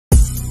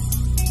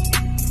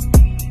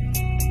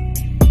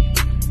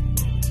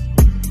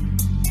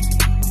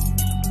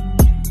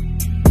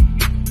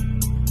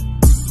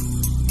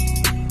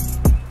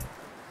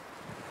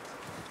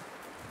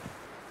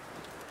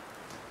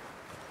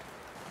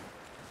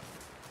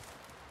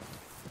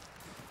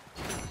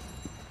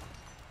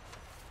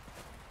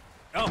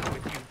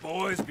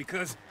boys,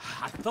 because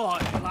I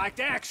thought you liked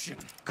action.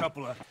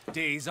 Couple of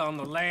days on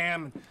the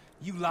lam,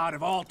 you lot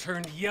have all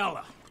turned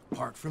yellow.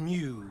 Apart from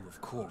you, of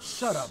course.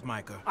 Shut up,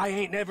 Micah. I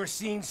ain't never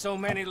seen so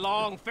many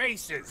long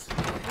faces.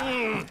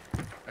 I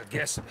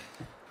guess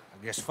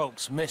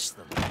folks miss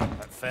them.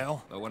 That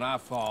fell. But when I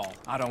fall,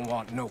 I don't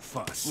want no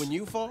fuss. When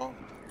you fall,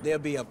 there'll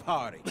be a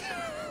party.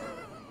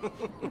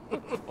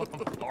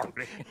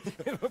 Party?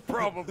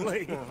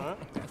 Probably.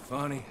 That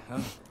funny,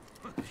 huh?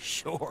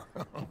 Sure.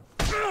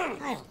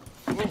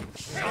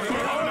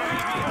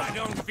 I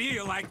don't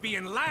feel like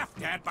being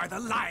laughed at by the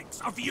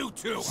likes of you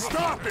two.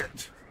 Stop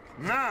it!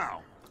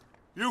 Now!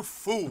 You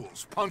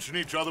fools punching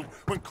each other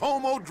when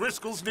Como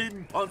Driscoll's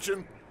needing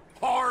punching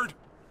hard.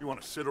 You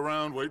want to sit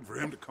around waiting for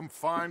him to come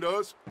find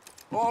us?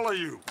 All of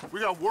you, we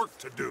got work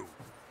to do.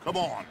 Come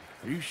on.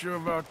 You sure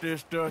about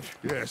this, Dutch?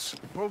 Yes.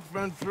 Folks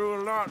been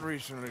through a lot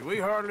recently. We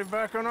hardly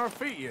back on our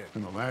feet yet.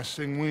 And the last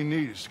thing we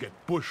need is to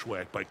get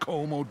bushwhacked by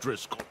Como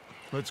Driscoll.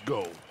 Let's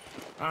go.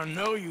 I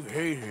know you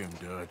hate him,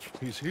 Dutch.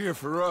 He's here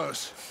for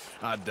us.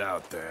 I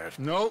doubt that.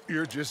 No,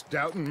 you're just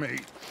doubting me.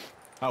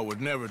 I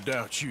would never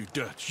doubt you,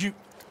 Dutch. You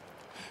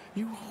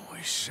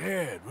always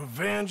said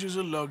revenge is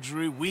a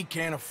luxury we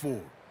can't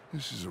afford.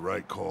 This is the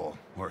right call,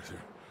 Arthur.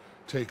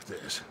 Take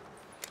this.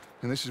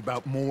 And this is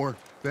about more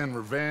than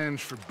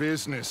revenge for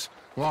business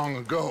long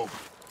ago.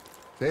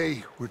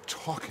 They were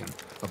talking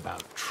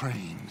about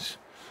trains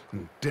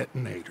and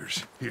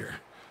detonators here.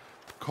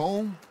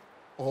 Colm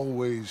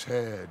always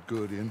had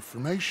good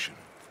information.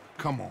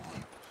 Come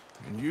on.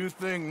 And you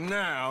think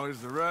now is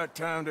the right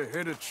time to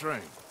hit a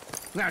train?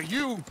 Now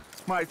you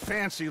might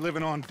fancy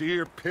living on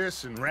deer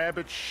piss and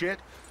rabbit shit.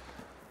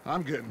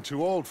 I'm getting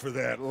too old for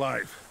that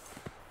life.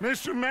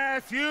 Mr.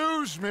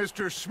 Matthews,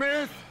 Mr.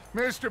 Smith,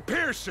 Mr.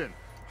 Pearson,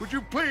 would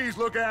you please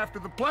look after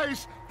the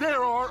place?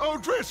 There are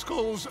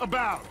O'Driscolls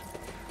about.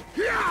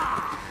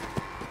 Yeah!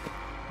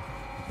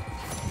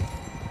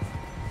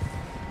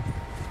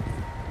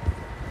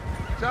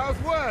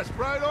 Southwest,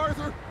 right,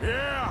 Arthur?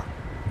 Yeah.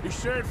 He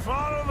said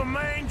follow the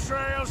main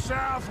trail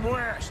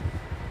southwest.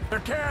 They're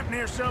camped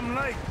near some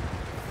lake.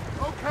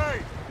 Okay,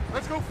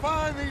 let's go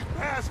find these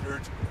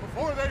bastards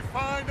before they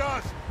find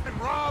us and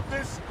rob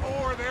this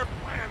score they're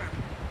planning.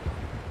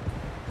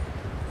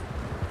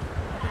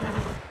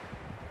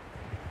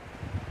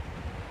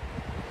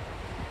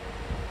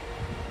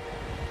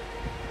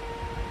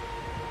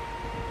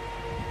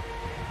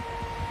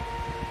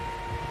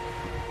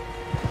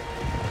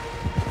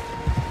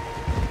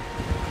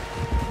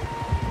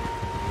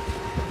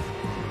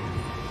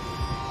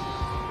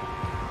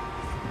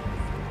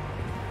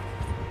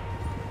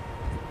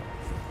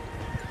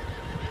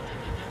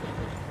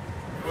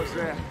 What's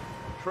that?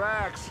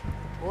 Tracks.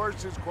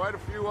 Horses, quite a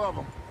few of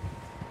them.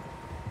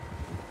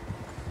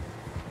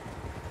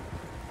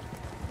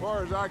 As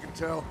far as I can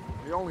tell,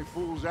 the only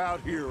fools out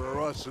here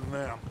are us and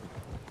them.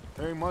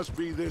 They must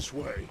be this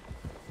way.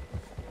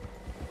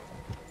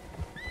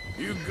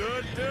 You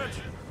good, Dutch?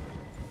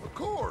 Of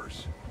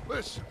course.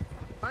 Listen,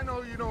 I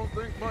know you don't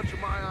think much of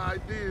my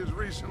ideas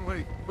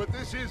recently, but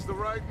this is the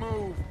right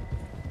move.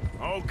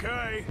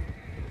 Okay.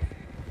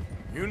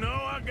 You know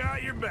I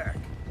got your back.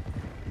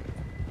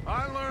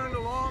 I learned a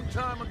long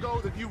time ago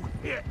that you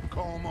hit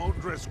Como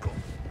Driscoll.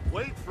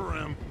 Wait for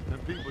him,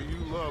 and people you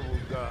love will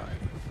die.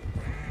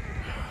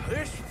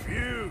 This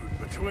feud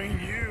between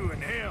you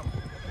and him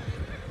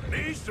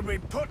needs to be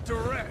put to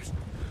rest,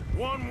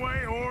 one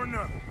way or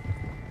another.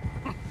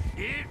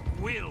 It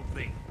will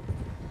be.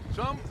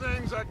 Some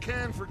things I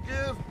can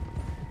forgive,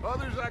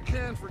 others I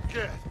can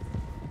forget.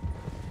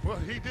 What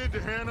he did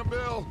to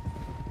Hannibal,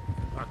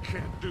 I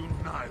can't do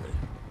neither.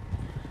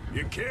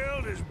 You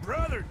killed his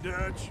brother,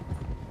 Dutch.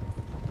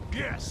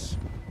 Yes,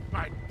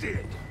 I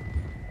did.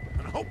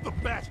 And I hope the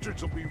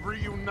bastards will be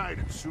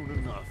reunited soon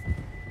enough.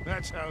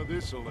 That's how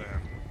this'll end.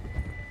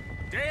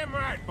 Damn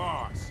right,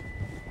 boss.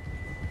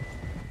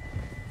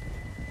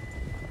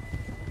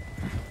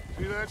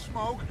 See that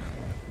smoke?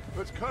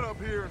 Let's cut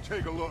up here and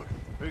take a look.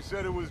 They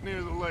said it was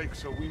near the lake,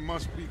 so we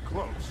must be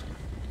close.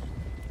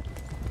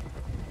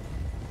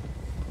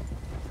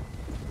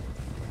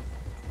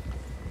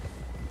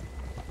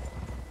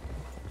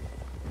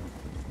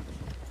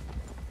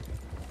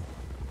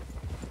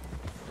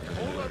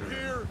 Hold up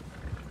here.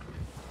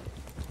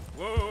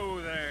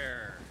 Whoa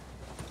there.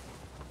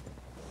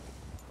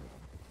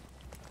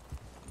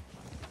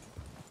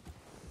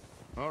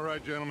 All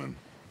right, gentlemen.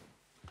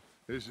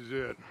 This is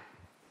it.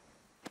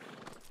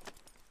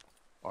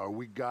 Are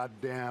we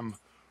goddamn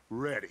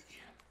ready?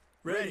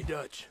 Ready,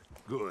 Dutch.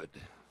 Good.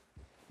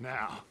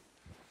 Now,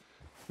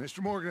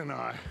 Mr. Morgan and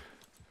I,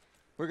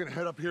 we're gonna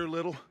head up here a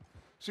little,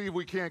 see if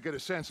we can't get a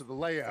sense of the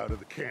layout of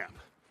the camp.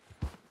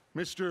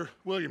 Mr.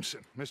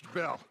 Williamson, Mr.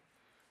 Bell,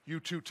 you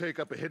two take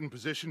up a hidden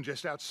position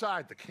just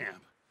outside the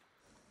camp.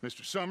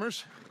 Mr.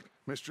 Summers,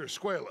 Mr.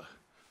 Escuela,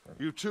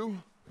 you two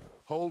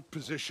hold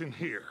position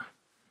here.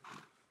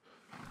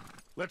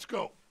 Let's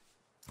go.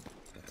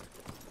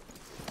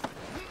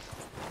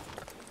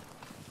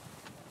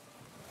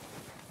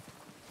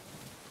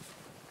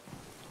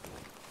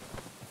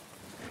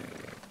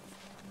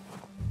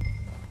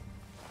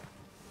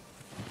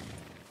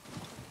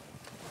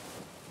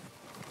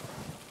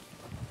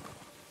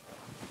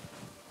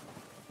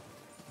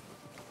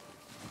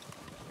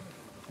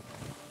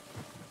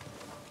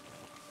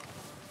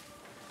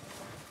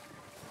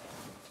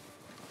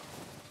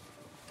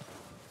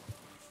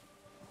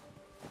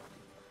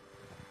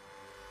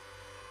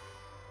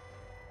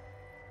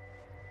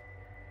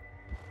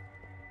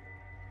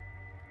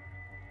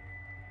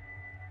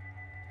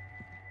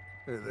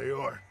 There they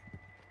are.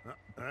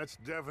 That's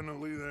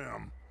definitely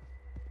them.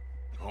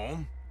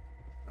 Home?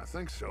 I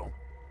think so.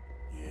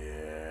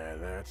 Yeah,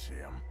 that's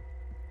him.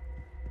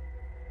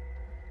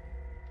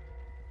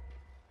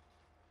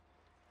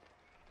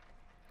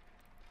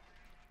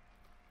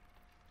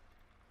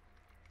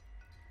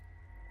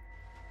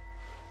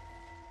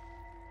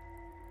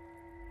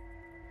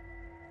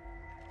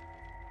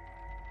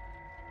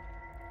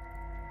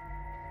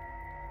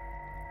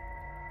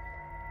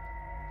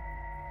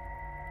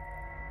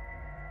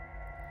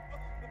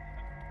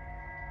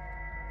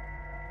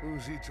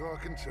 Who's he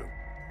talking to?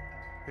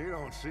 He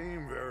don't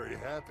seem very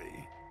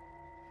happy.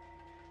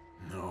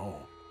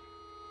 No.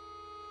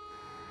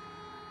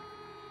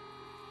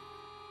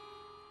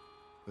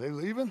 They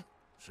leaving?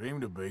 Seem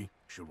to be.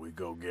 Should we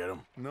go get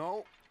them?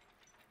 No.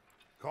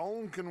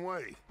 Colm can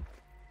wait.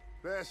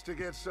 Best to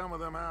get some of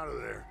them out of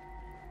there.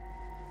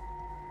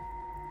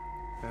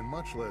 And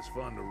much less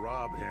fun to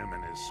rob him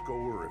and his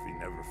score if he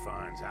never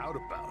finds out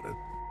about it.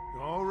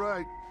 All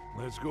right,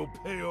 let's go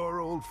pay our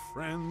old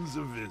friends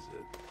a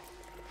visit.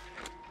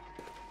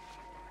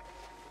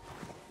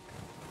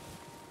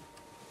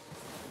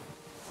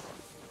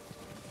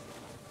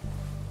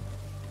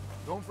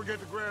 Don't forget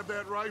to grab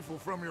that rifle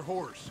from your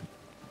horse.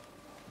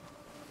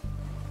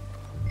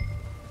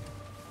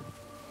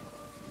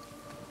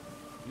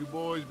 You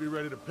boys be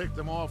ready to pick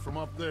them off from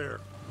up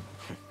there.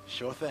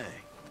 Sure thing.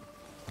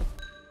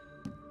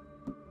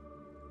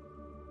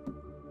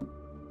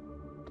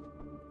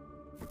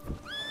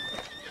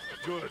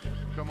 Good.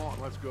 Come on,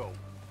 let's go.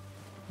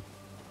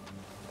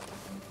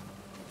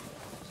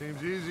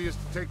 Seems easiest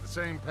to take the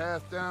same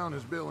path down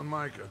as Bill and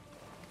Micah.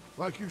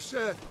 Like you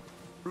said,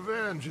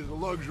 revenge is a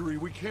luxury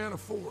we can't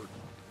afford.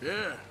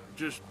 Yeah,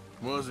 just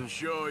wasn't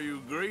sure you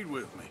agreed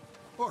with me.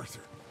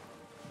 Arthur,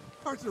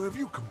 have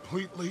you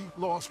completely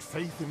lost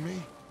faith in me?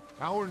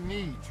 Our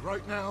needs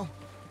right now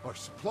are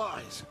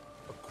supplies,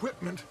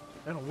 equipment,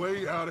 and a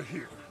way out of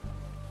here.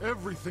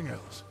 Everything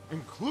else,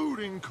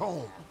 including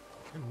Colm,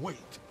 can wait.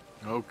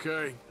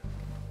 Okay.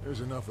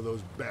 There's enough of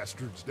those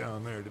bastards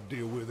down there to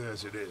deal with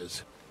as it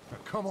is. Now,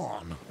 come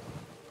on.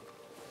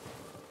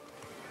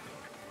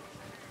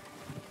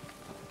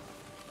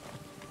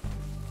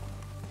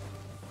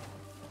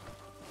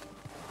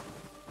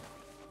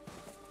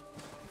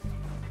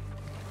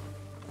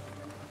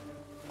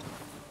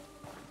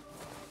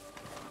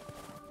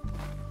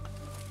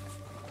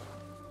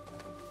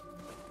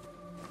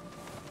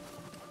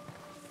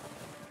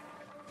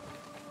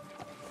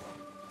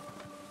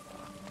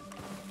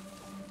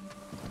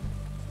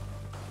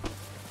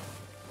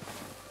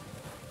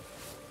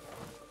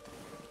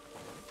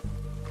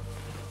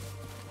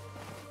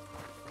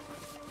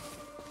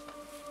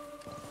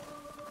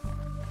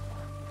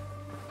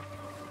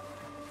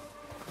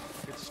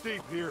 It's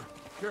steep here.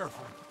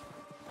 Careful.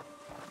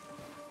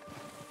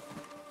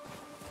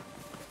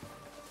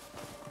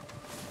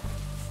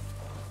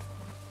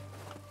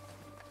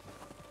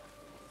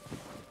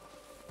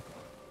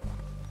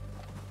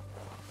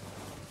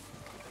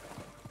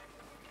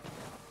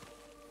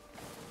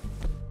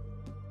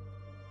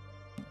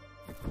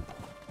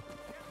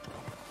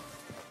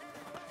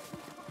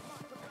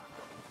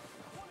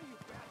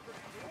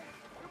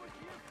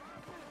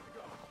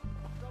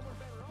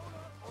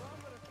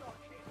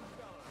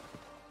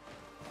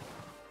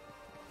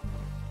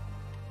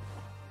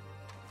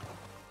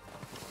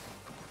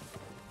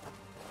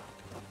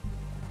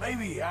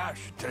 Maybe I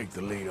should take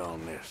the lead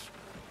on this.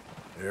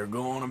 They're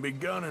going to be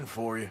gunning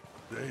for you.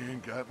 They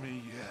ain't got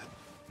me yet.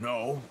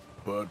 No,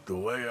 but the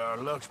way our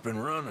luck's been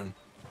running...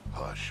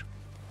 Hush.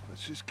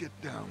 Let's just get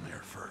down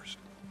there first.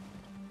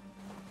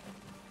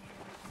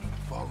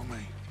 Follow me.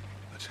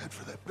 Let's head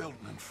for that building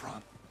in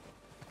front.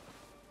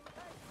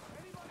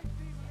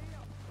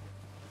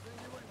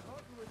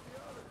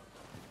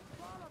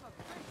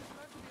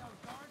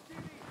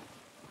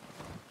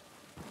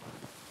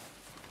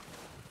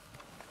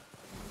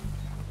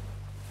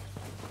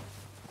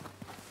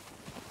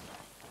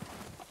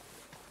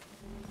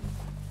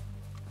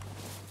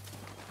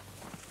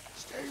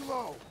 Stay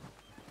low.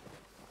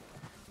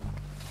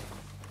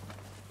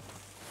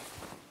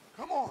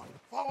 Come on,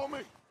 follow me.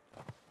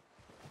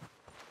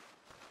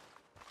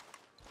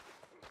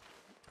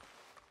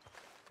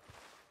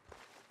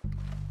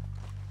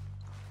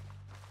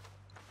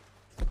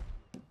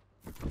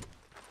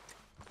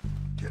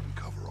 Get in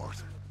cover,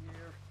 Arthur.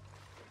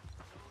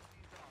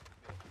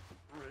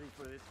 Ready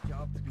for this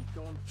job to be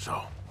done.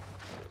 So,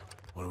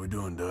 what are we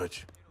doing,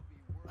 Dutch?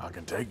 I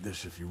can take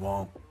this if you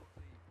want.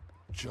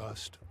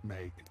 Just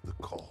make the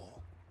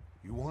call.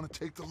 You want to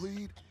take the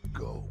lead?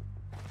 Go.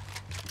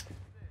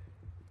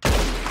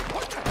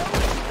 What the hell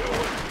are you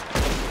doing?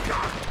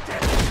 God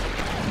damn it!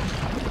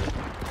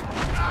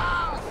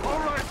 Ah! All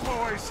right,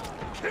 boys.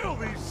 Kill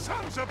these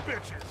sons of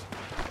bitches.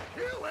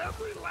 Kill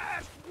every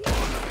last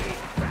one of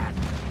these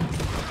bastards.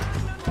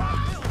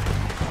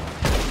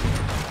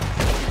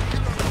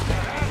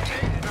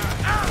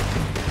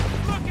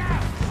 Look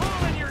out!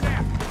 Hole in your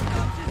neck!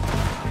 Go down!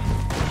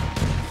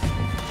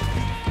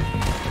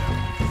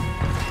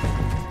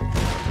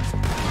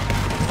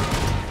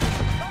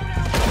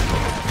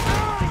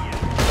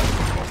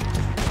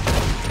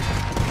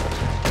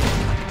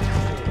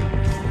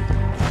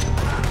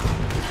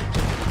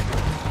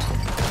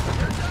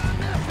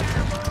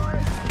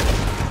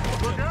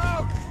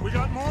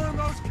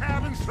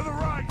 To the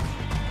right!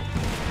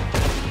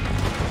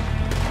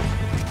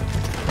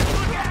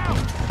 Look out!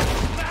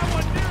 That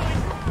one nearly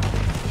dropped!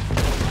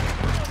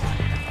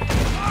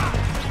 Ah!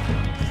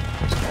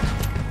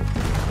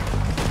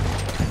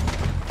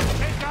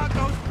 Take out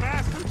those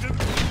bastards and...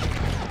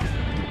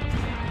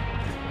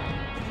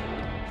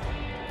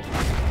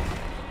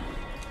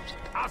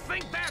 I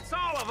think that's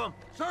all of them!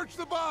 Search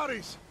the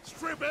bodies!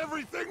 Strip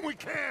everything we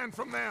can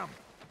from them!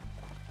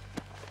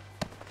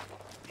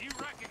 You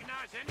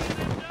recognize any of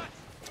them, Dutch?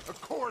 Of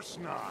course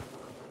not.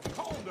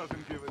 Cole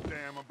doesn't give a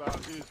damn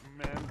about his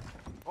men.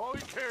 All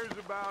he cares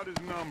about is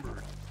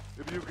numbers.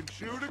 If you can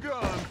shoot a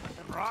gun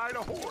and ride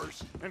a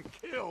horse and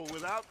kill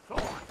without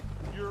thought,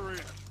 you're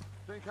in.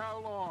 Think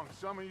how long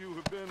some of you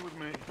have been with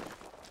me.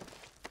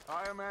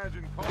 I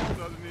imagine Cole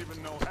doesn't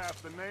even know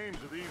half the names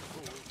of these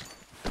fools.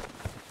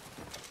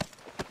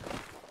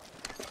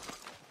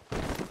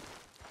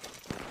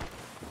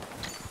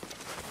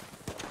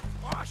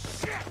 Oh,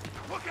 shit!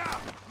 Look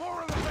out!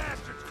 More of the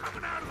bastards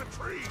coming out of the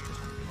trees!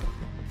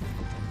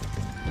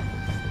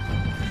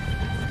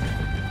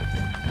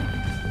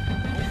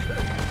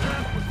 Okay,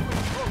 that was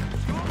real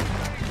close.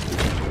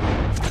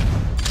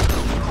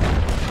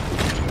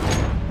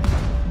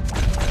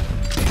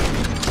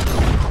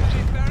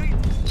 Get buried?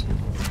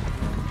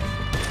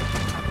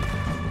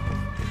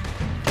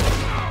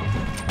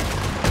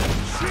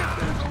 Shit,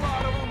 there's a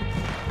lot of them!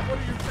 What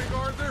do you think,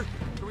 Arthur?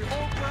 Do we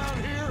hold ground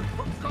here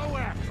or go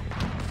after them?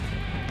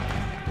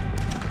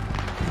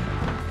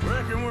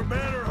 Reckon we're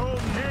better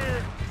holding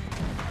here.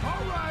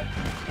 All right,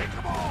 pick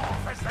them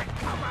off as they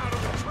come out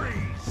of the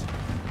trees!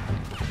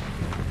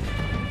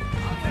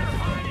 They're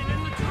hiding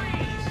in the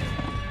trees.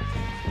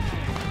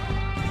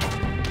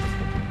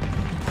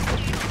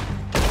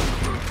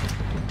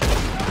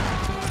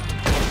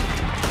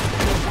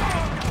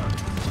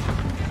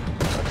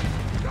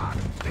 God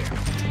damn it!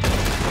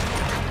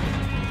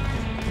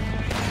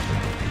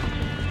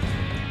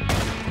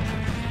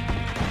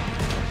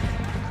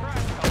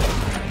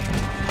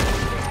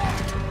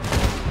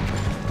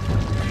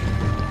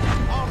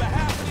 On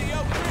behalf of the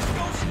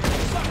O'Driscolls,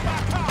 suck my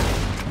cock!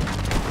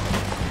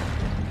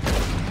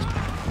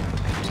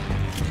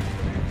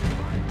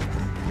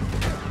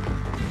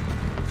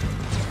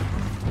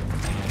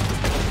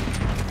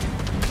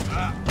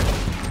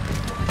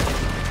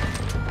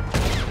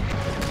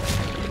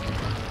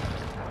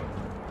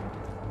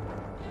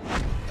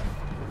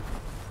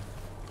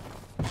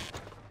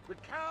 The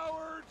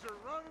cowards are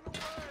running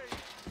away!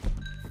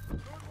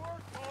 Good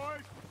work,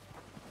 boys!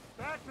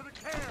 Back to the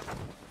camp!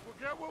 We'll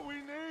get what we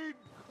need,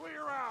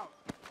 clear out!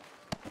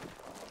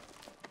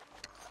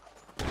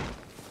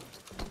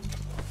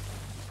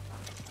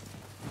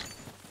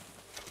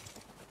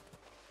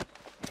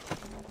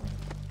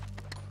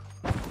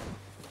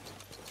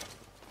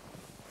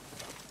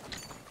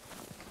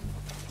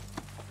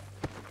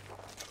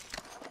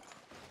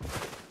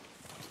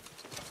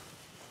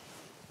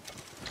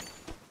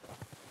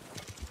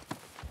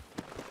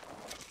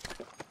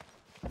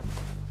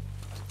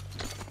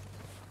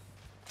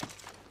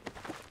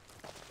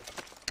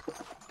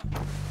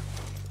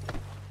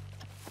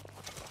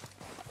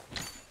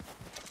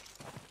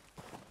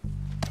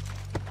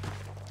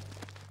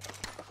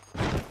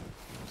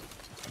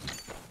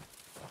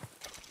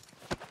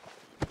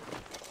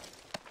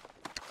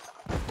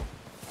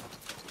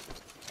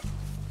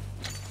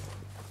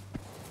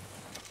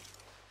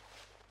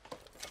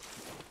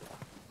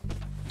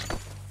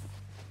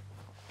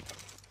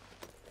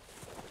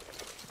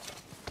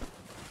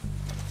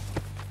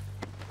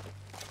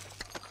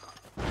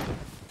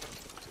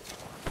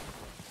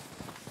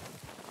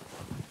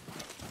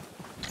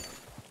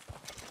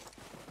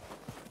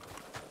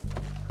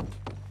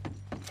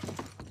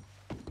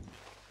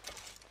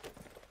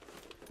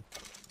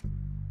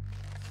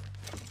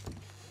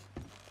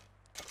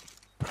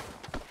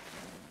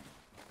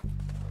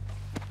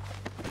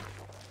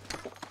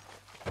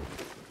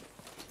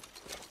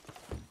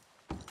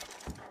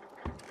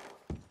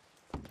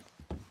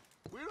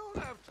 We don't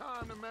have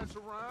time to mess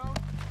around.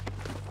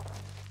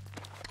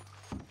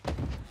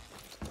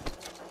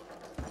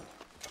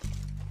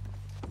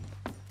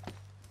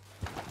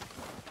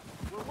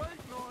 We're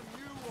waiting on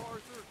you,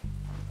 Arthur.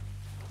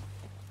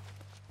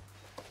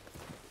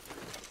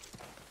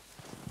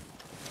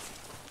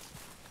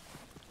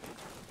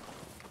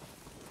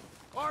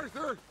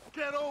 Arthur,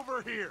 get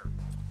over here!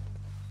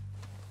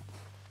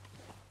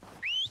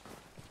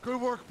 Good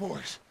work,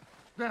 boys.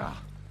 Now,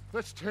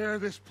 let's tear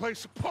this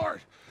place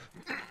apart.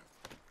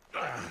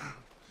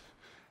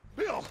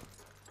 Bill,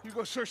 you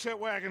go search that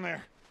wagon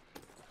there.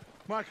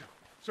 Mike,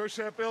 search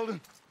that building.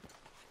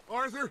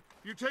 Arthur,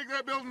 you take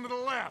that building to the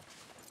left.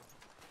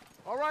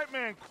 All right,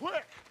 man,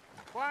 quick!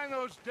 Find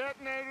those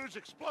detonators,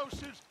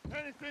 explosives,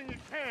 anything you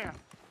can.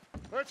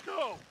 Let's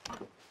go!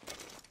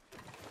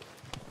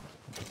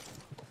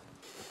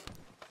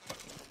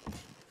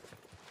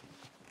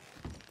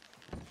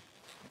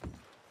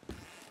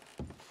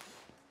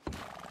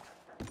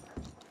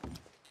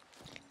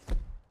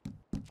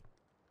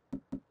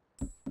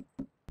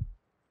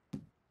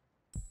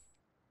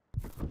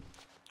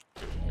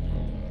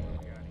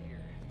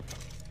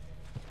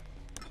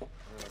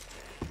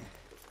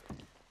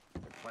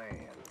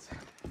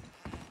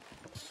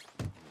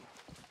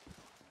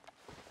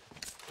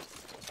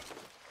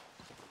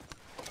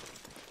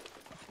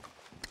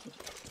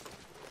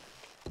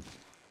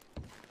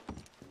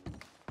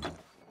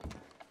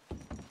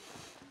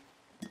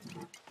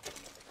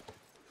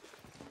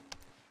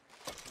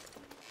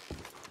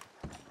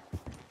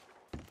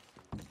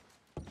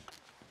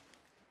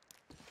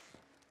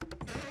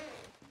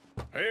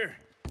 Here.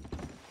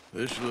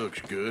 This looks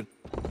good.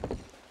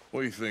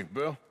 What do you think,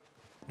 Bill?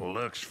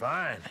 Looks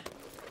fine.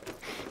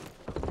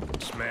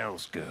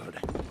 Smells good.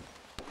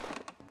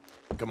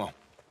 Come on.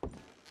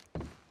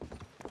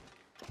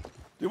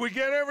 Did we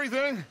get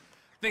everything?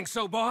 Think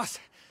so, boss?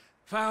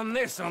 Found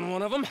this on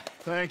one of them.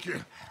 Thank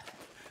you.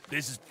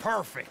 This is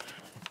perfect.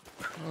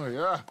 Oh,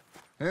 yeah?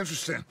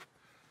 Interesting.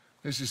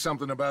 This is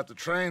something about the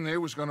train they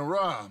was gonna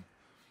rob.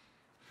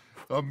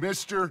 A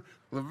Mr.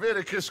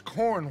 Leviticus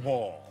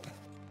Cornwall.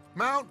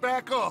 Mount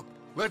back up.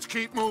 Let's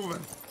keep moving.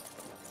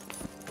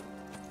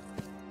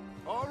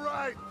 All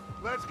right,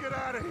 let's get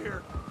out of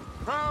here.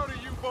 Proud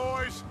of you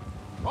boys.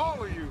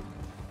 All of you.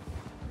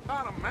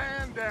 Not a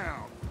man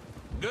down.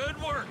 Good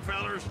work,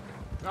 fellers.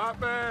 Not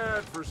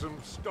bad for some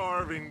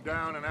starving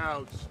down and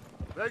outs.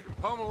 They can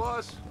pummel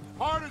us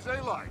hard as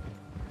they like.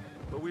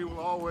 But we will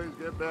always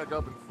get back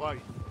up and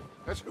fight.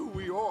 That's who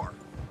we are.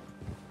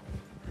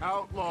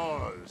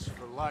 Outlaws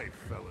for life,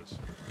 fellas.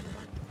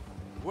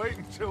 Wait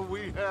until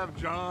we have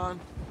John,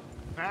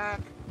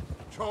 Mac,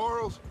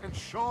 Charles, and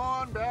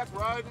Sean back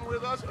riding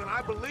with us, and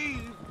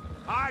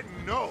I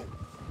know,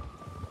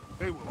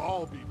 they will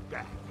all be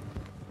back.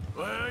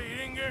 Well, you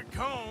didn't get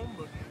Combe,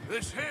 but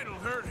this hit'll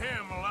hurt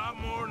him a lot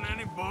more than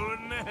any bullet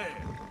in the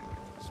head.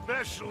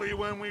 Especially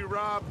when we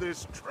rob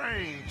this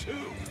train,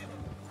 too.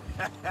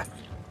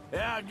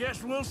 Yeah, I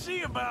guess we'll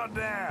see about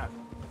that.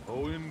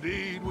 Oh,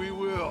 indeed we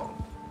will.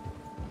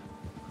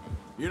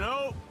 You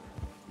know,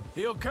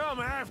 he'll come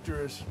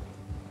after us.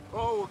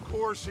 Oh, of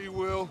course he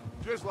will,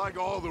 just like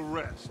all the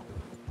rest.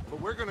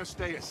 But we're gonna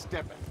stay a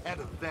step ahead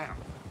of them.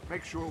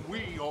 Make sure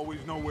we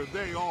always know where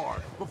they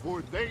are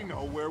before they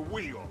know where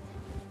we are.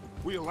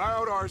 We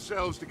allowed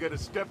ourselves to get a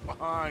step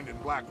behind in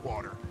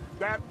Blackwater.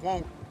 That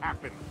won't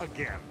happen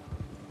again.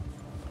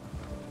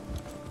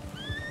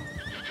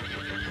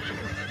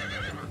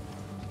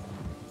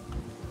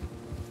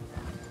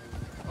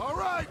 All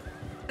right,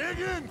 dig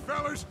in,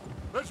 fellas.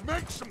 Let's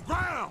make some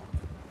ground.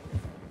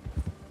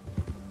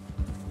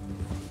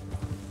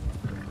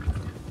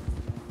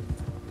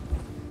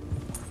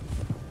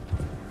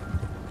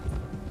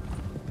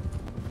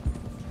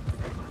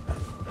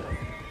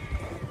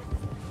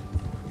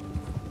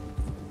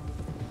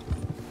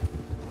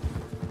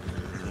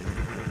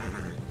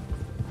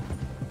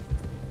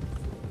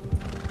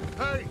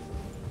 Hey,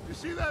 you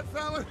see that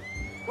fella?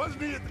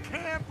 Wasn't he at the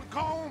camp with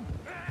Colm?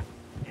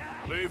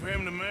 Leave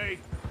him to me.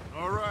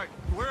 All right,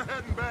 we're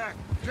heading back.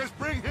 Just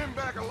bring him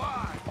back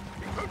alive.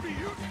 He could be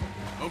useful.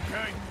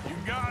 Okay, you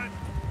got it.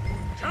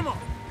 Come on.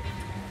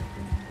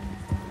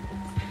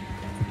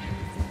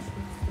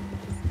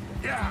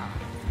 Yeah.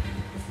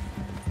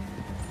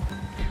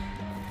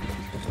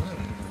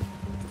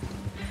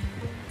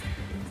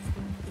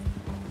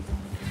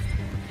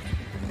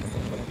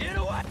 Get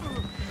away!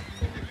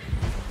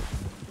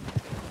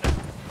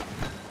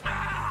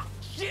 Ah!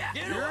 Shit!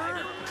 Get You're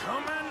away!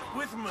 coming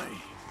with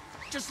me.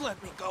 Just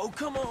let me go,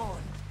 come on.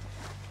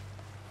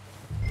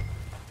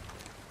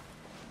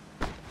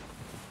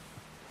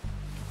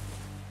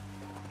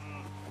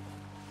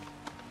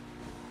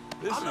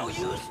 This I'm no is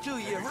use to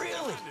you,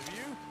 really.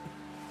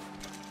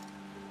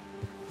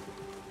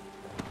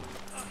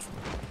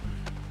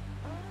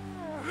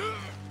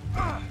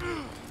 kind of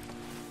you.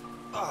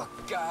 Oh,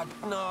 God,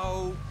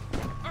 no.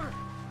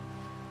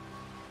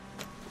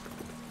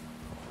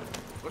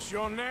 What's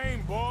your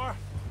name, boy?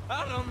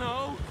 I don't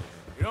know.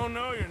 You don't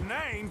know your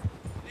name?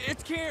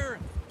 It's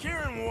Kieran.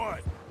 Kieran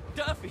what?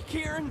 Duffy,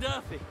 Kieran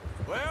Duffy.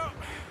 Well,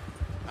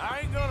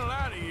 I ain't gonna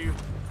lie to you.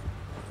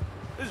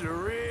 This is a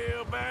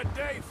real bad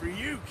day for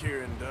you,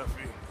 Kieran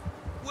Duffy.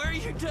 Where are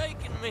you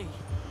taking me?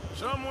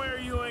 Somewhere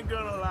you ain't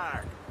gonna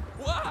like.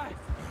 Why?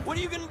 What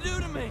are you gonna do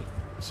to me?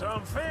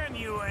 Something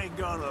you ain't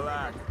gonna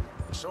like.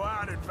 So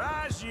I'd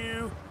advise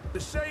you to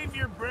save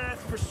your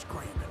breath for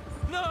screaming.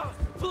 No,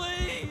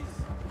 please!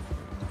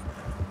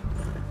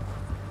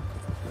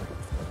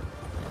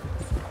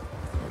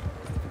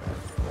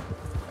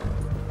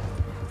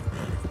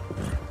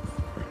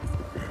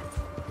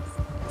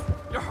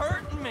 You're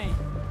hurting me.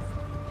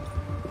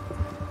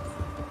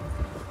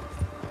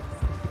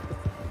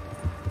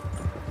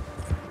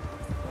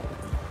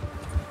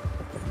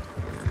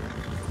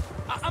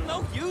 I'm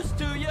no use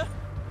to you.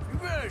 You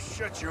better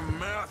shut your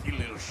mouth, you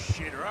little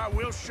shit, or I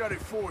will shut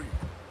it for you.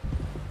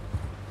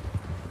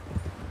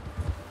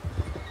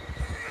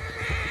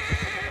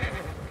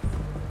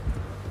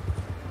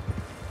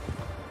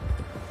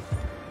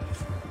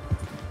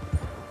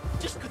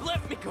 Just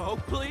let me go,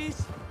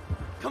 please.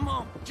 Come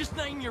on, just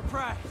name your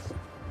price.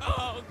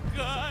 Oh,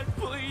 God,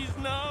 please,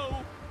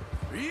 no.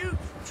 Are you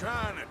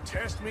trying to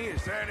test me?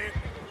 Is that it?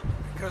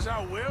 Because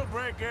I will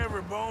break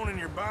every bone in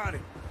your body.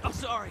 I'm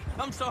sorry.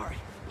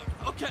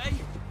 Okay?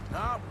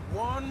 Not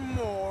one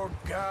more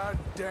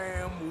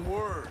goddamn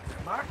word.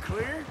 Am I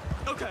clear?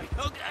 Okay.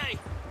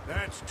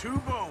 That's 2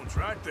 bones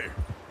right there.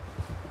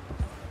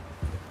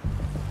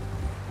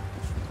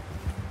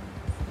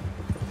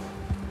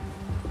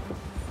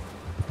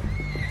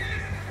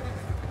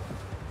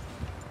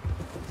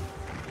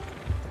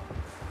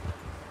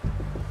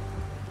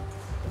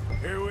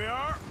 Here we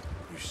are.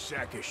 You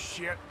sack of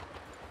shit.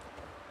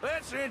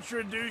 Let's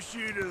introduce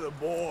you to the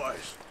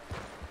boys.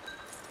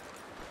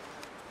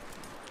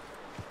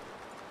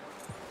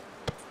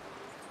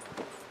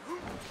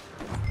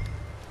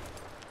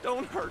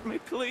 Don't hurt me,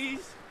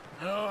 please.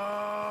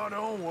 Oh,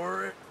 don't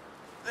worry.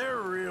 They're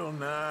real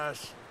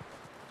nice.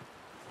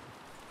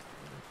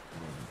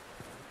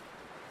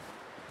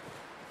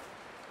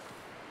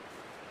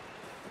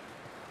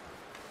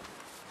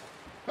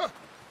 Huh.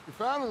 You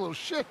found a little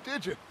shit,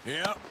 did you?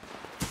 Yep.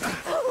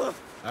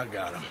 I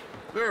got him.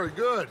 Very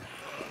good.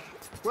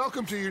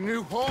 Welcome to your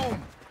new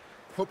home.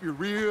 Hope you're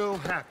real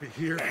happy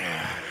here.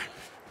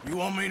 You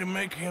want me to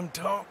make him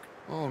talk?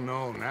 Oh,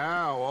 no,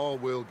 now all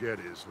we'll get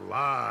is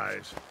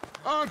lies.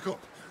 Uncle,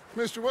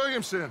 Mr.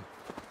 Williamson,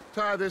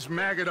 tie this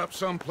maggot up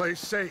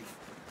someplace safe.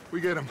 We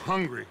get him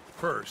hungry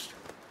first.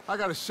 I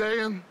got a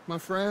saying, my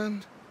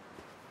friend.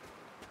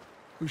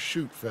 We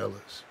shoot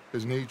fellas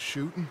as need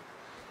shooting,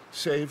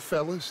 save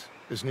fellas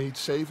as need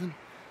saving,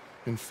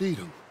 and feed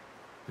 'em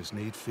as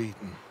need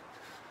feeding.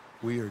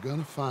 We are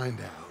gonna find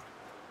out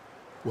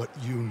what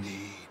you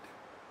need.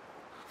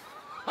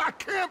 I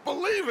can't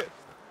believe it!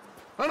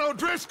 An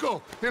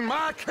O'Driscoll in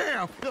my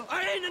camp!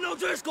 I ain't an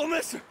O'Driscoll,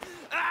 mister!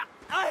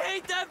 I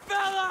hate that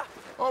fella!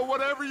 Oh,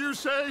 whatever you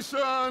say,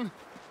 son.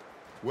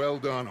 Well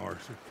done,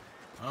 Arthur.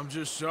 I'm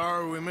just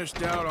sorry we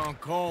missed out on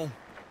Colm.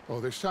 Oh,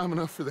 there's time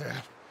enough for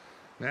that.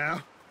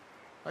 Now,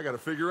 I gotta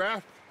figure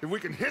out if we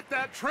can hit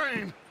that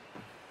train.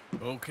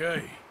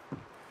 Okay.